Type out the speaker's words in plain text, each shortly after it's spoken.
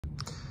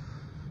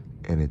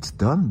And it's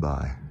done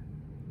by.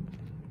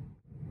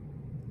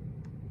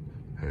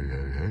 Hey,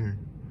 hey, hey.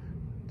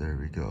 There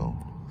we go.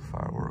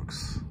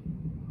 Fireworks.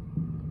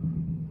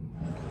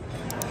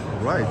 All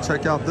right,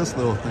 check out this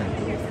little thing.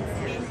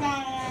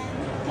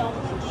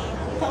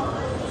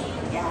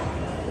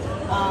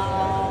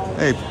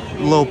 Hey,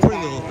 little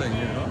pretty little thing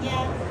here,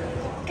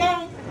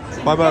 huh?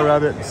 Bye-bye,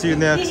 Rabbit. See you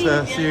next,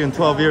 see you in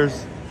 12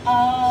 years.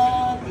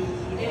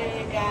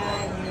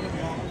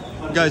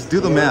 You guys, do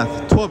the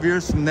math. 12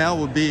 years from now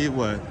would be,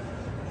 what?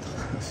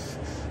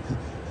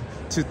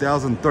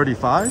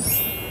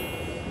 2035?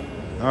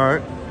 All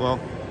right, well,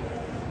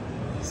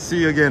 see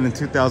you again in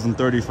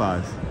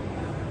 2035.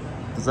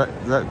 Is that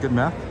good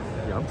math?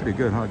 Yeah, I'm pretty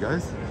good, huh,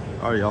 guys?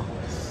 All right, y'all.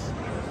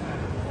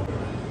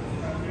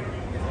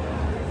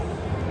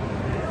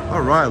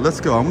 All right, let's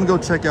go. I'm gonna go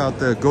check out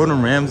the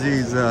Gordon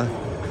Ramsay's,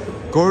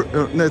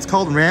 it's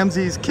called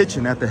Ramsay's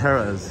Kitchen at the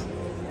Harrah's.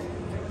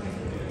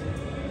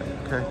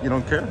 Okay, you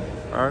don't care?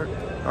 All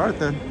right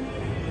then.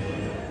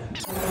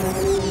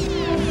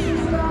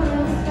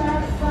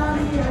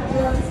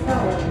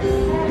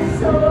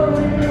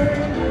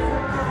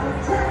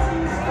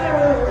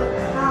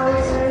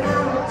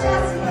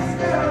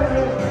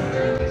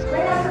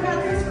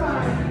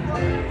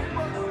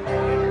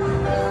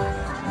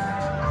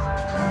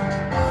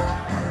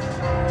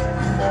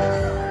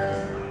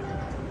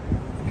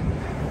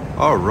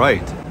 All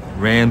right,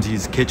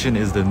 Ramsay's Kitchen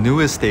is the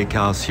newest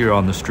steakhouse here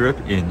on the Strip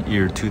in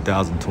year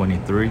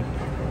 2023.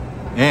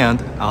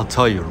 And I'll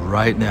tell you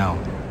right now,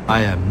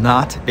 I am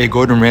not a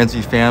Gordon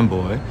Ramsay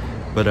fanboy,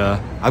 but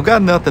I've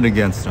got nothing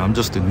against him. I'm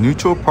just a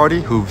neutral party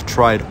who've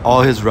tried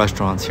all his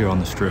restaurants here on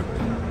the Strip.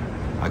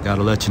 I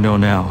gotta let you know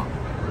now,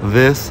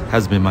 this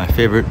has been my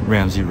favorite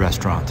Ramsay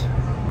restaurant.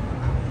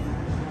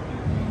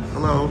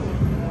 Hello,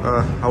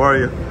 how are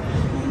you?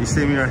 You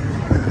see me right?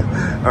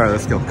 All right,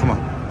 let's go, come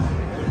on.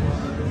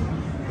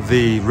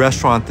 The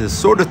restaurant is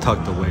sort of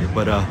tucked away,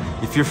 but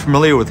if you're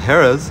familiar with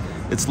Harrah's,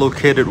 it's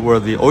located where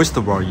the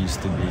oyster bar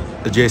used to be,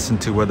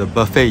 adjacent to where the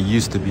buffet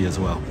used to be as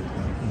well.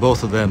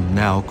 Both of them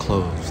now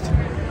closed.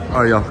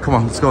 All right, y'all, come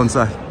on, let's go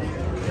inside.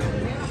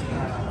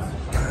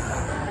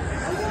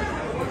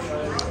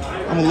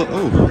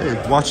 Oh,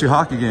 hey, watch your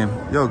hockey game.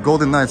 Yo,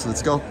 Golden Knights,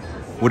 let's go.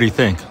 What do you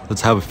think?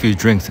 Let's have a few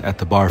drinks at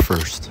the bar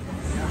first.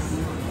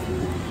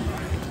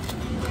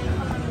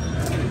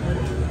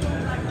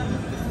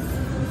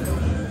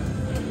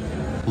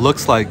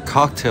 Looks like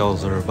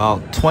cocktails are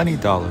about $20.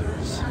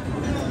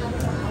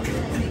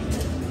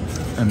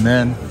 And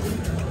then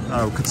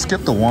we could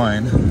skip the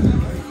wine.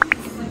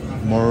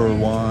 More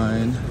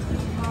wine.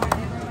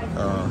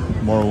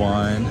 More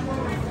wine.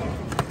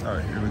 All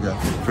right, here we go.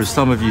 For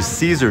some of you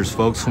Caesars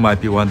folks who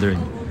might be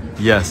wondering,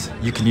 yes,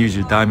 you can use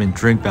your diamond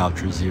drink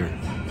vouchers here.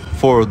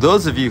 For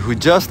those of you who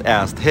just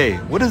asked, hey,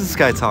 what is this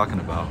guy talking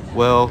about?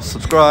 Well,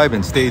 subscribe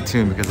and stay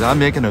tuned because I'm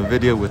making a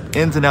video with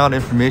ins and out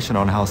information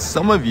on how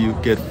some of you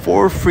get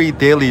 4 free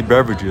daily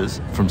beverages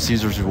from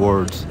Caesars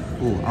Rewards.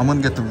 Ooh, I'm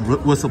gonna get the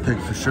whistle pig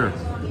for sure.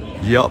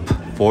 Yup,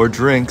 4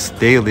 drinks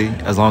daily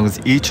as long as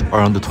each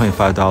are under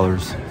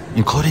 $25,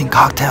 including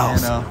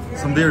cocktails. And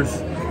some beers.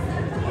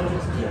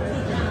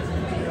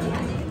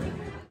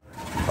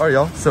 All right,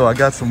 y'all, so I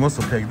got some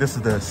whistle pig. This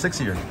is the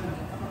 6-year.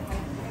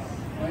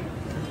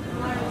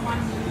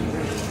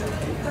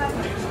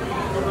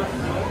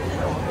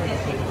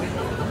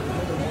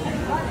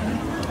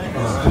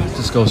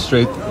 Just go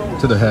straight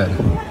to the head.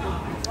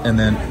 And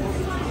then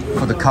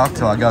for the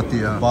cocktail, I got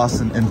the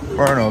Boston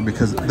Inferno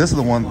because this is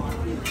the one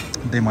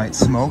they might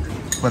smoke,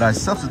 but I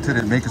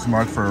substituted Maker's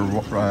Mark for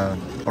a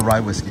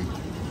rye whiskey,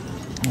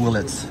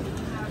 Willits.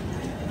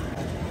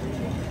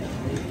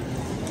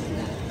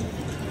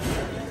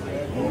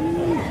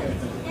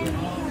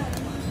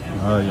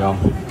 All right, y'all.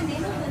 All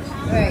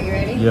right, you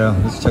ready? Yeah,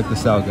 let's check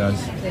this out,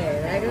 guys. Okay,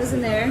 that goes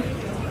in there.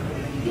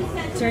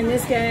 Turn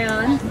this guy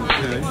on.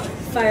 Okay.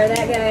 Fire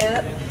that guy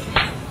up.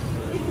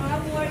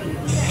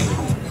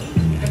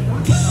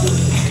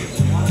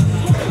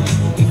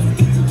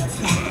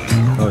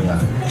 Oh yeah,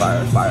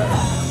 fire, fire.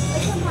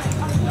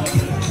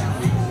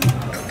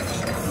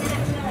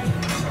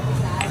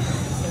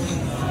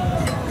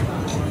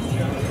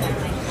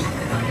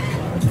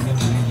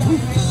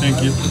 Thank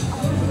you.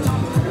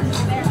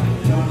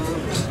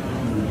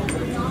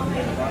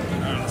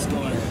 Let's go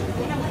in.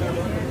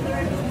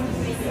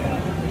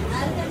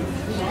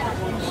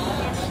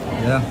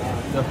 Yeah,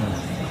 definitely.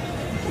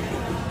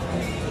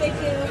 Thank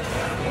you.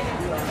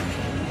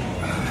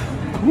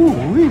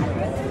 Woo-wee.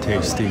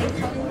 Tasty.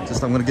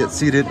 Just I'm gonna get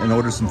seated and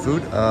order some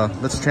food.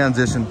 Let's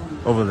transition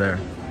over there.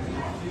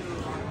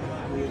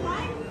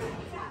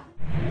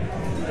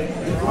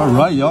 All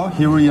right, y'all,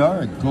 here we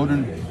are at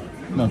Gordon.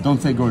 No, don't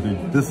say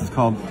Gordon. This is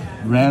called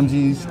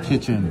Ramsay's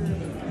Kitchen.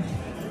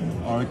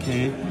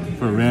 RK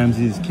for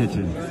Ramsay's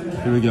Kitchen.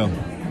 Here we go.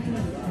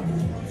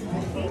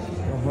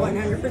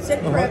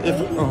 100% crappy,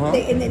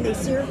 and then they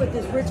serve with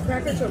this Ritz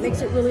cracker, so it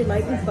makes it really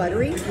light and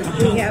buttery.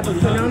 We have a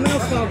phenomenal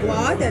foie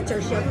gras, that's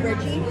our chef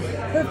Reggie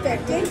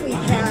perfected. We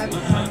have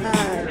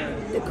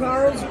the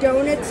Carl's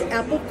donuts,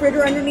 apple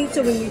fritter underneath.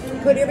 So when you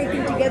put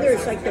everything together,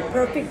 it's like the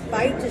perfect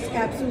bite. Just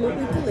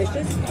absolutely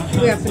delicious.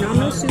 We have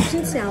phenomenal soups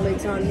and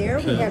salads on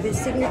there. We have his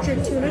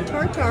signature tuna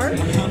tartare.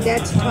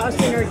 That's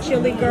tossed in our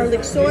chili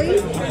garlic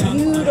soy.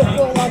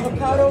 Beautiful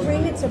avocado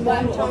ring. It's a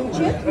wonton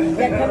chip.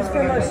 That comes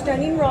from our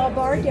stunning raw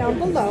bar down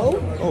below.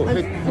 Oh,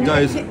 hey,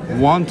 guys,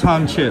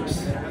 wonton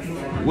chips.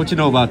 What you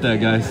know about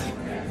that, guys?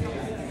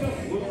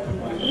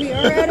 We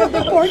are out of the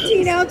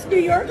 14-ounce New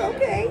York,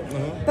 okay?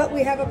 But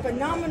we have a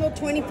phenomenal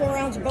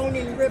 24-ounce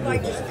bone-in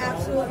ribeye, just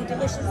absolutely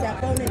delicious.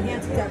 That bone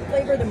enhances that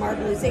flavor. The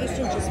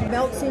marbleization just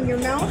melts in your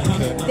mouth.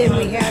 Then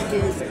we have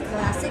his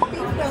classic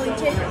beef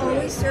Wellington,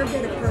 always served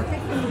at a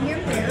perfect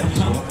medium rare.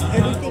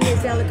 Everything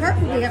is a la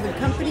carte. We have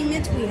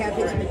accompaniments. We have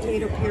his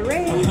potato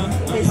puree,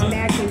 his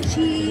mac and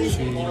cheese,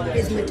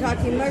 his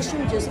maitake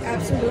mushroom, just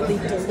absolutely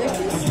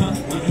delicious.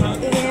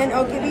 And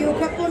I'll give you a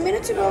couple of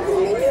minutes to go over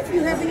the menu. If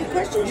you have any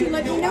questions, you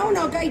let me know and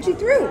I'll guide you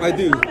through. I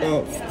do.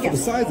 For the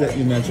sides that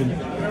you mentioned,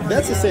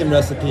 that's the same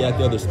recipe at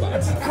the other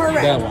spots.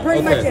 Correct.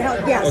 Pretty much it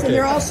helps. Yes, Okay. and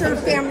they're all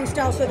served family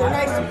style, so they're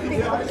nice and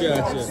big.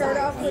 Gotcha. Start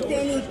off with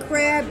any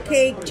crab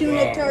cake,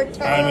 tuna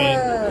tartare.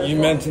 I mean,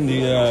 you mentioned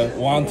the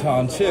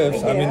wonton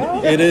chips. I mean,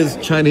 Yeah. it is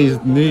Chinese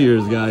New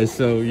Year's, guys.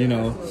 So you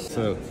know,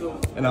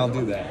 and I'll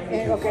do that.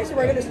 And, okay, so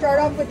we're going to start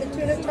off with the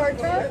tuna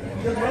tartare.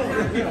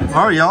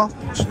 All right, y'all.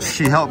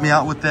 She helped me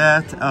out with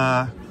that.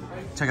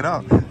 Check it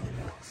out.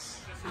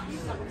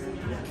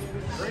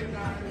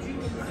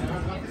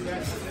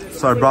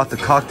 So I brought the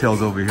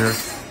cocktails over here.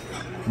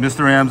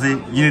 Mr. Ramsey,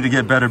 you need to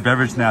get better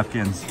beverage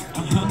napkins.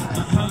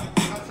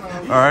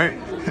 All right?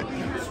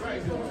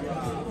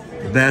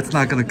 That's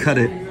not gonna cut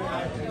it.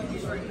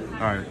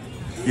 All right,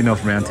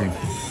 enough ranting.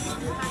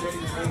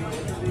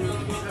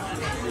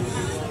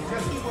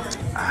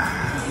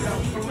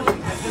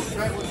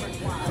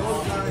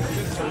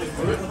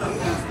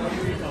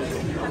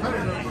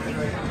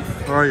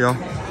 All right, y'all.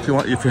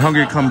 If you're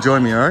hungry, come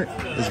join me. All right,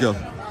 let's go.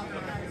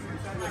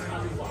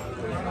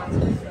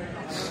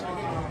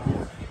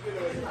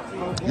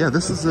 Yeah,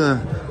 this is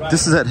at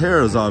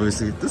Harrah's,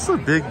 obviously. This is a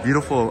big,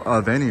 beautiful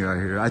venue right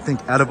here. I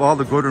think out of all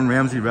the Gordon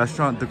Ramsay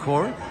restaurant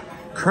decor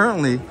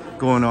currently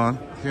going on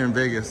here in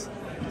Vegas,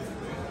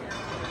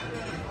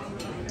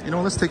 you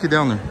know, let's take it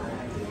down there.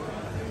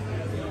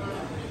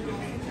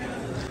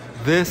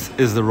 This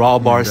is the Raw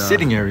Bar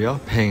sitting area,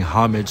 paying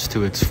homage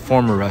to its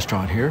former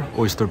restaurant here,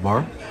 Oyster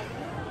Bar.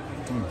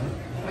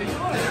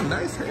 Yeah,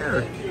 nice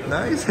hair.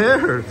 Nice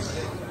hair.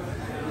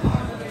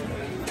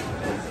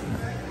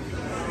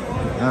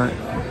 All right.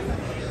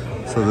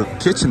 So the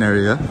kitchen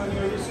area.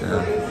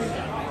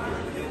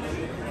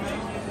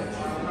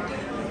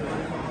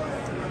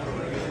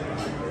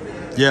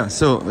 Yeah,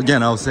 so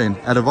again, I was saying,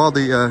 out of all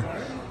the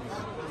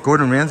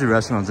Gordon Ramsay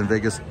restaurants in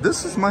Vegas,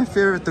 this is my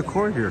favorite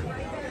decor here.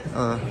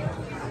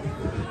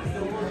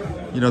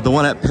 You know, the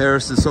one at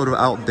Paris is sort of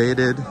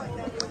outdated,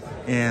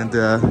 and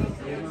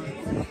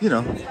you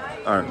know,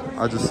 all right,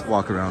 I'll just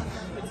walk around.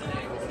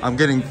 I'm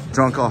getting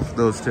drunk off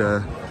those.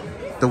 The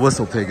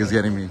whistle pig is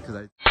getting me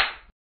because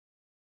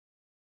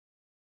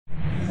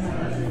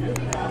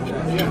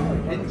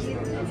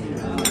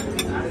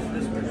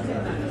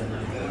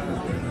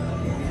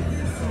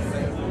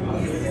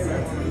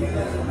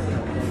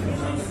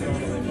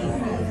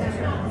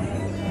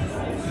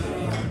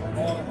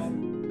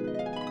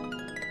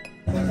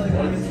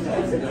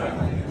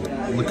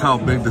look how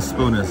big the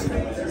spoon is.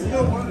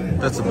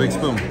 That's a big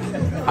spoon.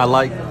 I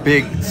like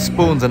big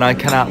spoons and I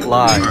cannot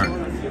lie.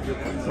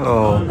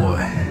 Oh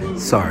boy,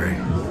 sorry.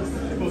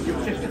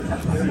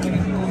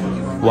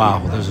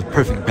 Wow, there's a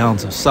perfect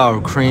balance of sour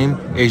cream,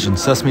 Asian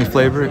sesame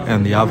flavor,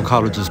 and the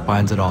avocado just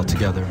binds it all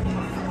together.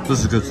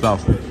 This is good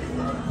stuff.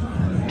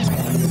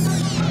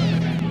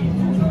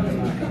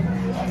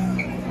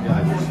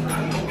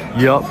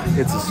 Yup,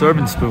 it's a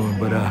serving spoon,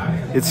 but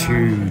it's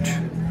huge.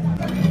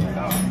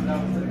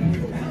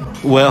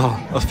 Well,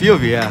 a few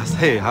of you asked,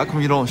 hey, how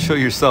come you don't show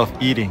yourself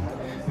eating?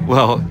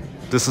 Well,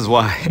 this is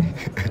why.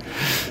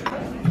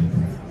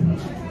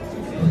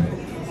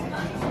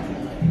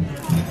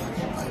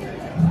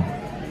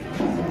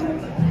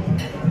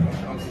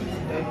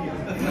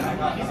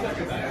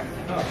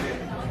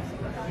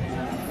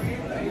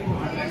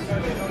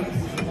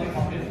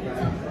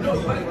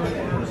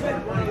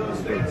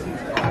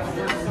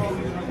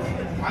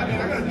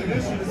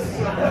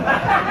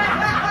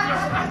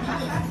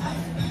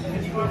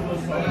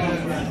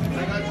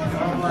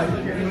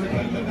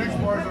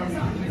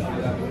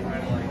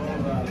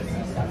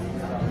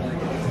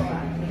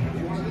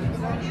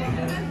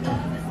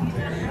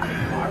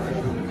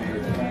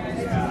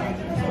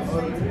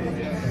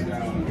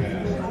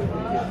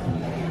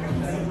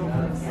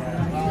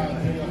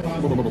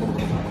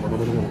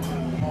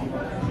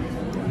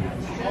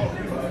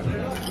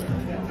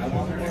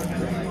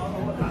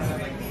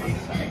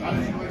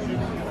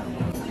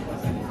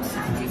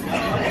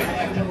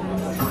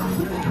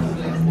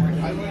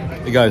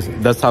 Hey guys,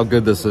 that's how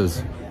good this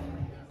is.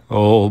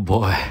 Oh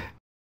boy.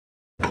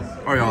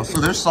 Alright y'all, so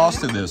there's sauce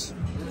to this.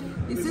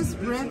 This is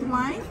red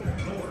wine,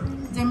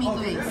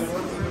 demi-glaze.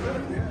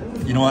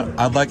 You know what?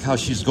 I like how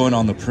she's going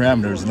on the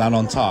parameters, not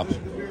on top.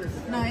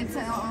 No, it's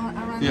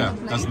around Yeah, the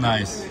plate. that's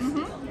nice.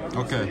 Mm-hmm.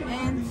 Okay.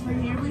 And for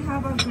here we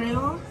have a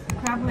grilled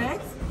crab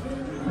legs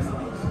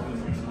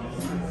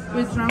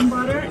with drum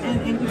butter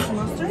and English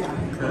mustard.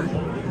 Okay.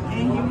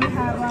 And here we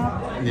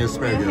have The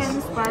asparagus. ham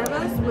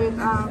asparagus with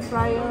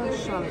fried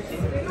shallots.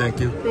 Thank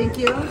you. Thank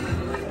you.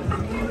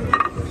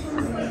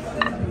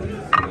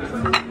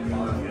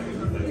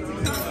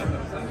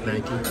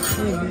 Thank you.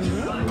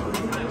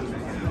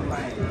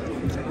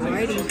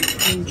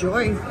 Alrighty,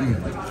 enjoy.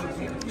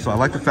 So I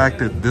like the fact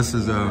that this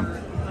is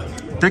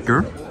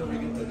thicker.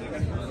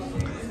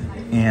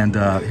 And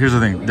here's the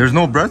thing. There's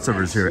no bread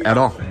service here at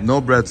all. No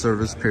bread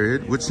service,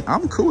 period. Which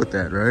I'm cool with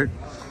that, right?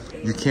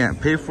 You can't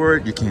pay for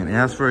it. You can't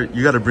ask for it.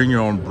 You got to bring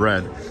your own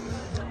bread.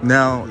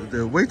 Now,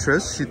 the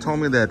waitress, she told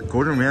me that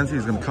Gordon Ramsay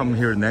is going to come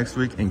here next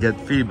week and get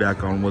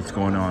feedback on what's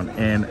going on.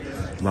 And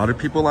a lot of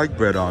people like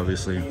bread,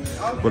 obviously.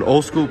 But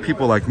old school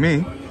people like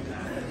me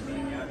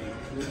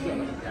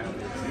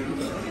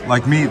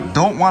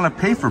don't want to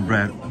pay for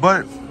bread.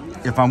 But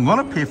if I'm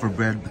going to pay for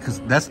bread, because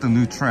that's the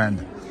new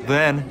trend,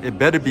 then it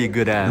better be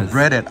good as. the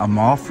bread at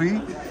Amalfi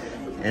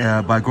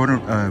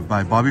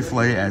by Bobby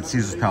Flay at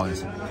Caesar's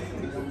Palace.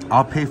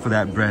 I'll pay for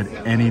that bread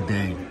any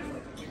day.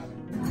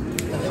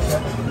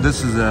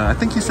 This is, I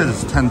think he said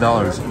it's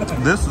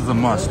 $10. This is a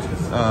must.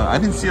 I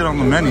didn't see it on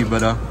the menu,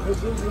 but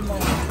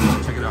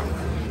check it out.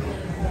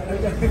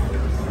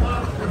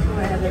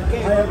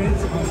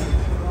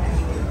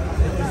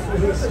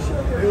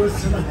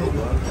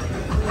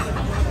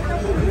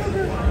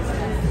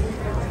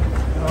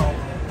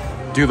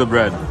 Do the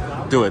bread.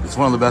 Do it. It's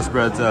one of the best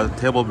breads,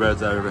 table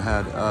breads I've ever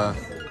had.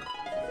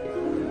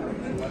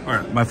 All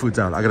right, my food's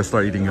out. I gotta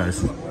start eating,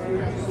 guys.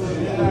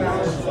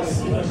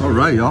 All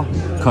right, y'all.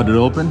 Cut it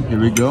open. Here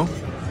we go.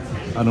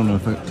 I don't know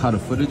if I caught a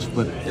footage,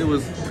 but it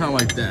was kind of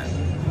like that.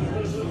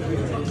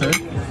 Okay.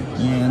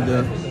 And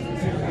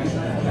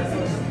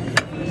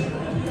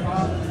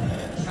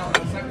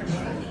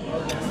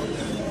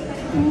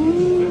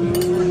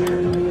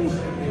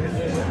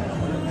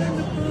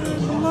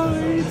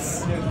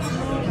lights.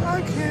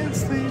 I can't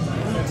sleep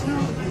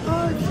until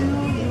I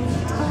feel your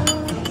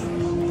touch.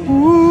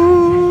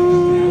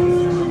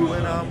 Ooh,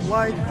 when I'm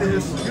like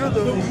this, you're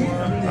the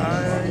one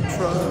I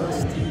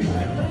trust.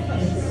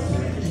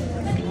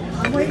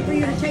 I'm waiting for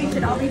you to taste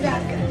it. I'll be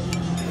back.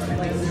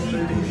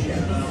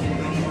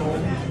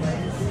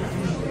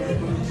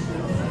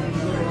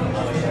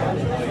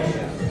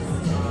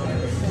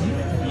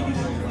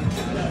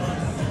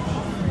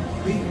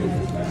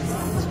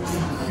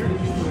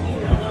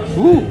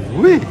 Ooh,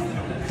 wee.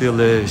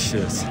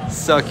 Delicious,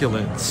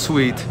 succulent,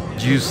 sweet,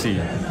 juicy.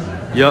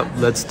 Yup,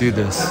 let's do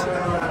this.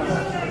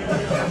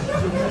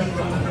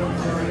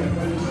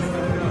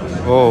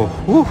 Oh,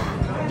 whew.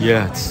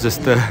 Yeah, it's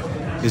just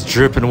it's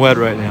dripping wet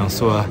right now.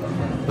 So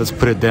let's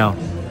put it down.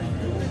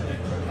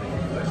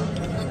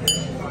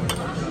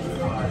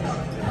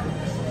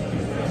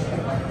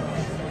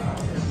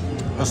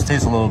 Let's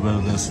taste a little bit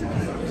of this.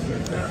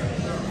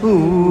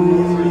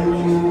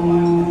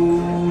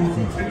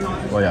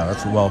 Oh yeah,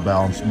 that's a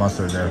well-balanced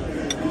mustard there.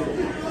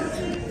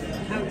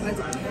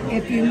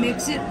 If you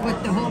mix it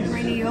with the whole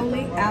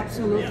grainioli,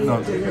 absolutely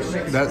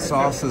delicious. That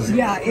sauce is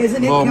Yeah,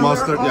 isn't it? little killer?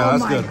 mustard. Yeah,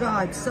 that's good. Oh my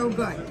God, so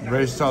good.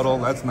 Very subtle.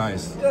 That's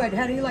nice. Good.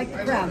 How do you like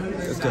the crab?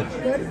 It's good.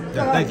 Good?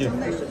 Yeah, thank you.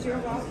 Delicious. You're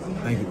welcome.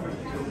 Thank you.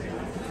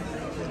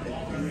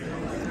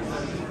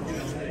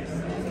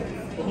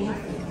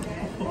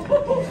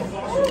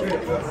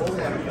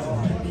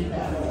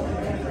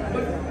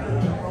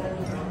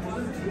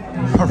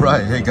 All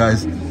right, hey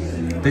guys,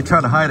 they try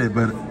to hide it,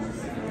 but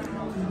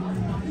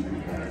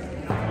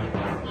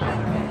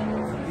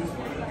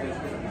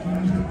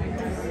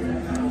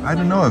I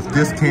don't know if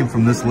this came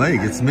from this leg.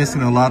 It's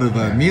missing a lot of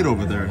meat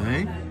over there,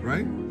 hey?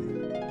 Right?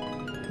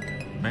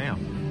 Bam.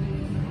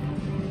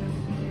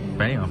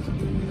 Bam.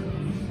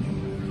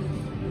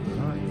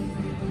 All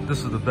right.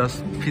 This is the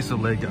best piece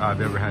of leg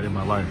I've ever had in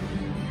my life.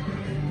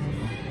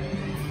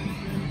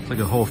 It's like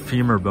a whole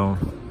femur bone.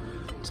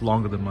 It's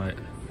longer than my...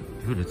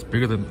 Dude, it's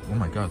bigger than... Oh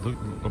my God, look.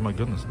 Oh my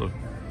goodness, look.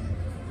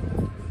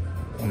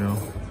 You know?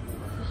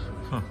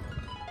 Huh.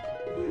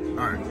 All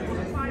right.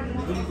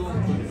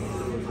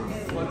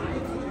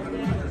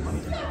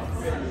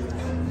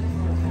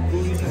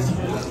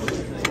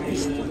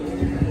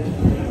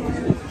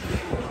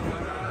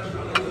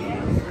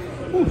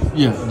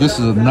 Yeah, this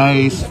is a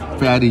nice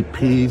fatty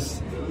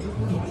piece.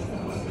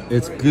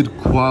 It's good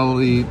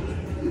quality.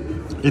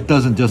 It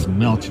doesn't just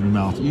melt in your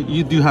mouth.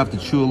 You do have to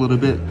chew a little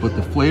bit, but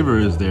the flavor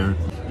is there.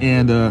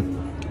 And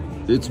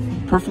it's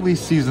perfectly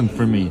seasoned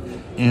for me.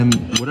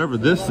 And whatever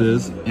this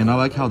is, and I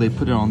like how they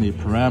put it on the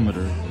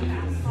parameter,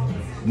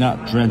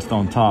 not drenched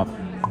on top.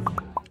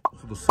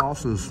 So the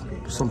sauce is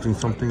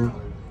something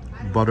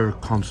butter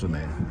consomme.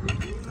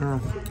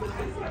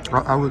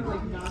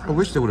 I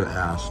wish they would have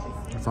asked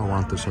if I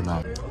want this or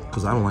not,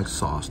 because I don't like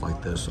sauce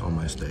like this on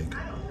my steak.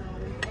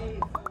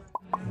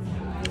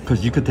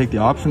 Because you could take the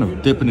option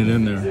of dipping it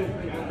in there.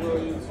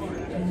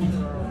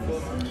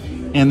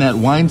 And that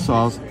wine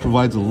sauce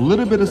provides a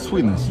little bit of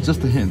sweetness,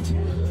 just a hint,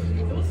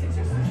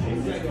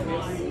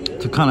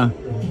 to kind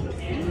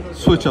of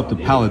switch up the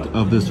palate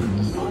of this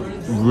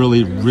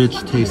really rich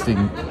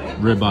tasting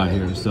ribeye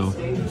here. So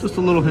just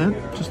a little hint,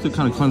 just to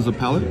kind of cleanse the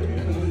palate.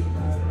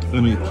 I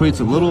mean, it creates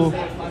a little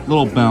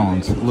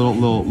balance, a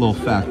little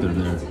factor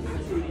there.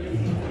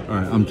 All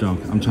right, I'm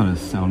drunk. I'm trying to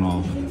sound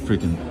all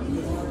freaking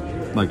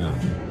like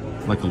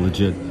a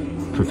legit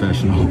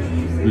professional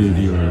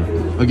reviewer.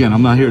 Again,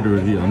 I'm not here to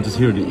review. I'm just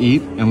here to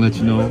eat and let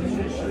you know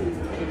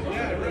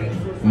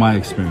my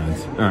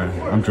experience. All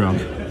right, I'm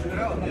drunk.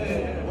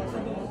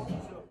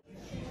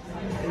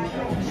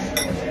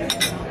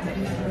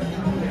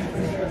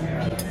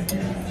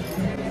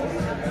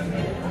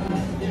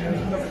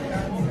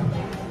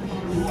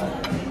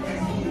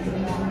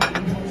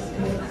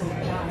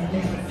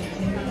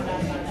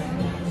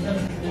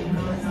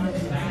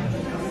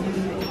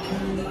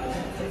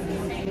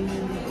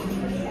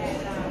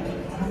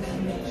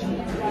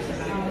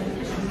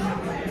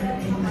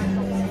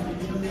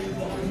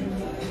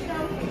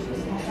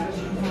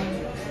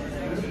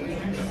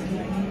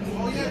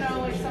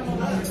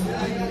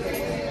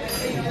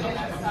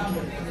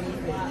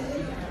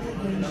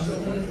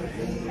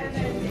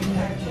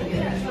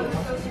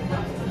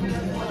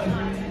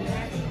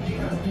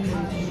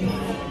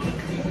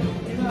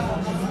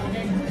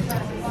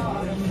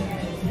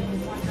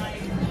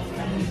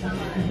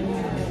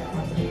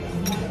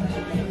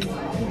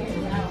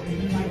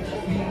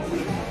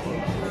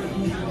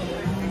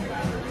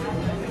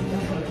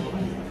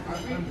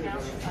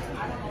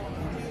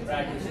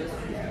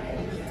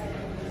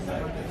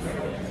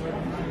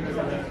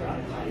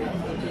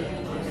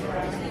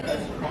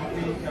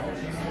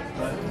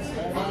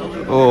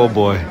 Oh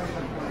boy,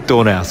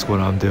 don't ask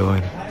what I'm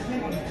doing.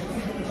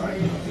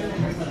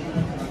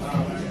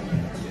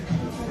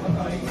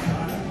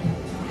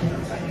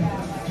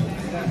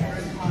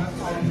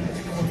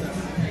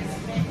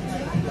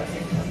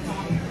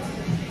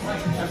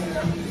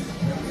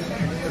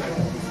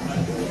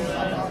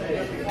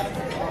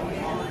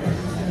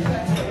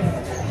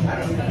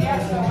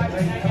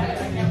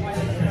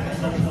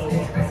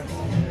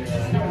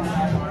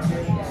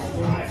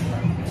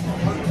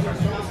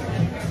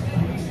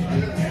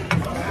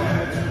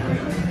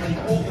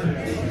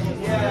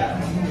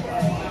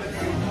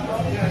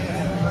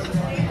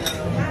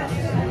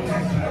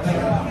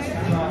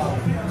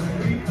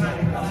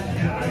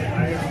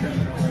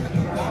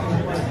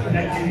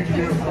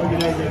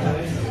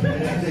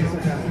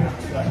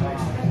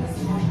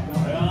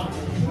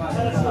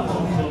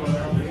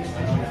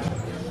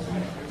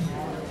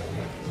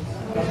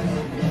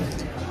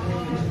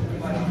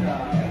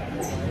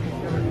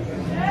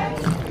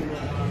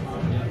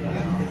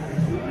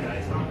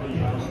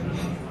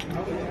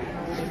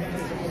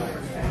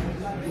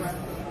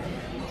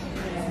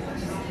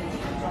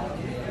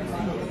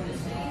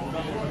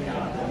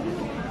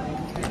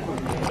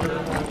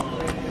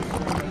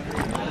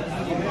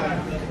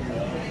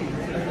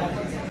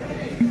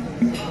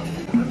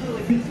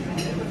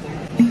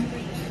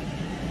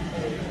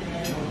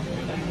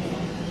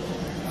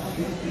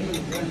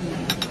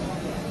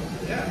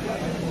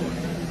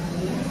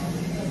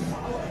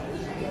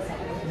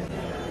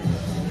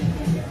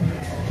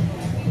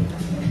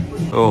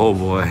 Oh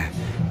boy,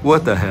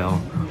 what the hell?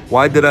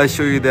 Why did I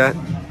show you that?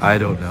 I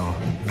don't know.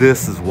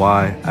 This is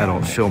why I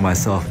don't show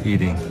myself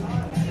eating.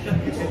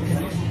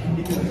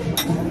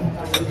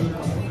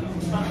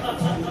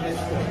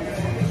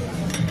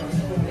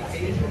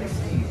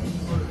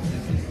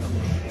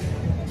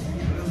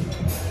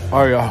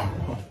 Alright,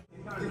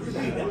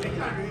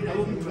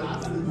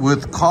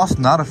 with cost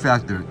not a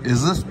factor,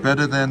 is this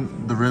better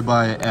than the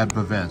ribeye at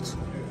Bavette?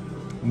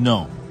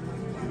 No.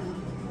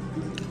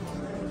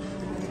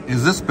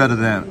 Is this better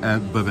than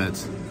at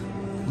Bavette?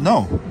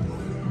 No.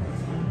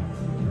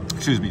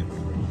 Excuse me.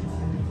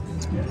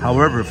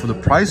 However, for the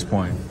price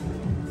point,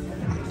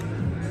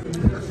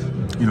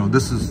 you know,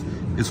 this is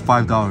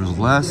 $5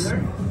 less,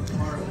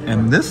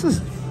 and this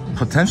is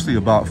potentially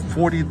about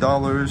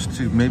 $40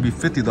 to maybe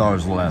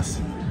 $50 less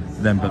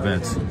than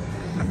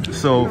Bavette.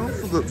 So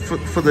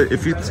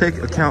if you take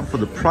account for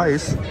the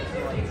price,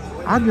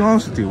 I'll be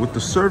honest with you, with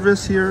the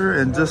service here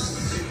and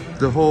just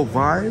the whole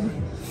vibe,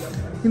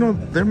 you know,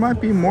 there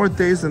might be more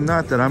days than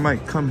not that I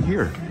might come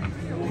here.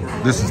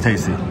 This is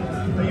tasty.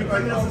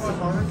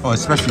 Oh,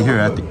 especially here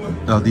at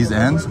these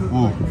ends.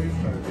 Ooh.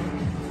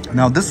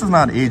 Now this is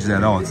not aged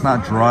at all. It's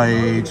not dry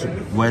aged,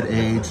 wet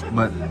aged,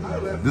 but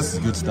this is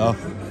good stuff.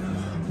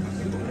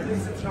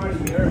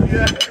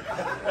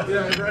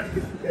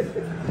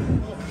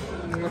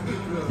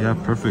 Yeah,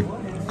 perfect.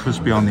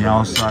 Crispy on the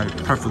outside,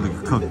 perfectly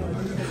cooked.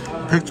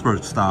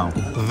 Pittsburgh style.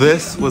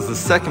 This was the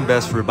second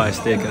best ribeye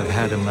steak I've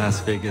had in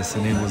Las Vegas,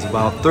 and it was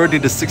about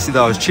 $30 to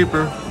 $60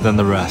 cheaper than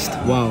the rest.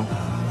 Wow.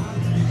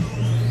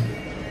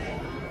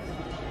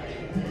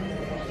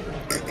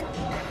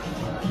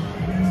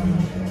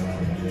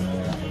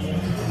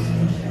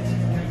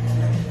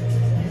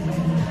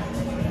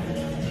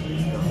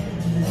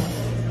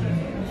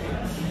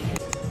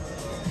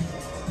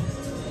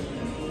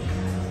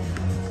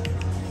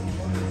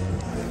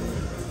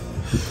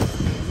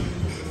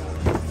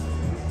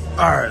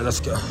 All right, let's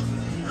go.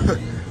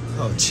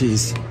 Oh,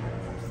 jeez.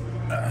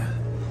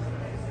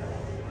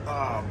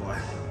 Oh, boy.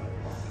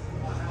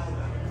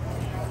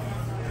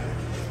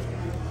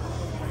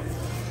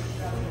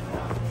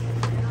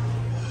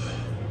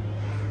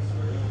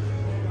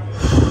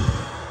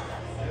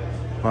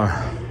 All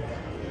right,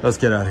 let's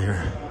get out of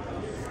here.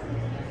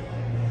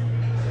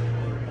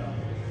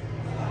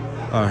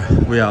 All right,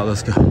 we out,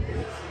 let's go.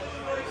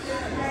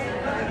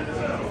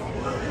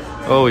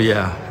 Oh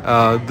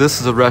yeah,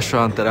 this is a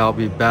restaurant that I'll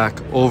be back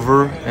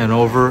over and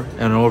over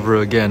and over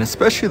again,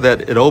 especially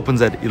that it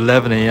opens at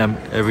 11 a.m.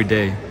 every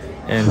day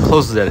and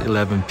closes at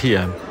 11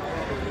 p.m.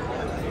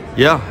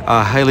 Yeah,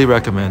 I highly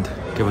recommend.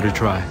 Give it a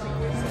try.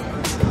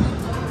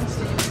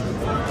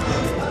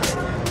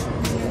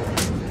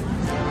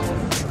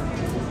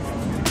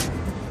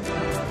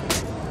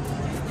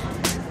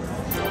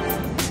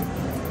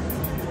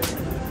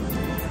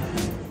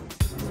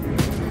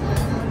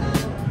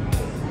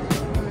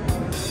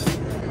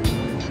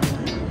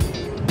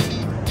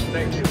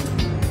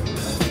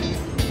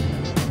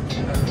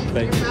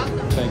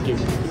 Thank you.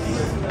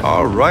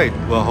 All right.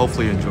 Well,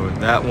 hopefully you enjoyed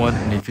that one.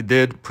 And if you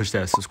did, push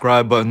that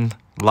subscribe button,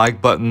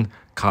 like button,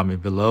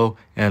 comment below.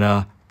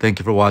 And thank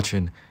you for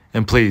watching.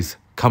 And please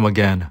come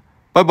again.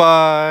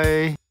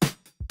 Bye-bye.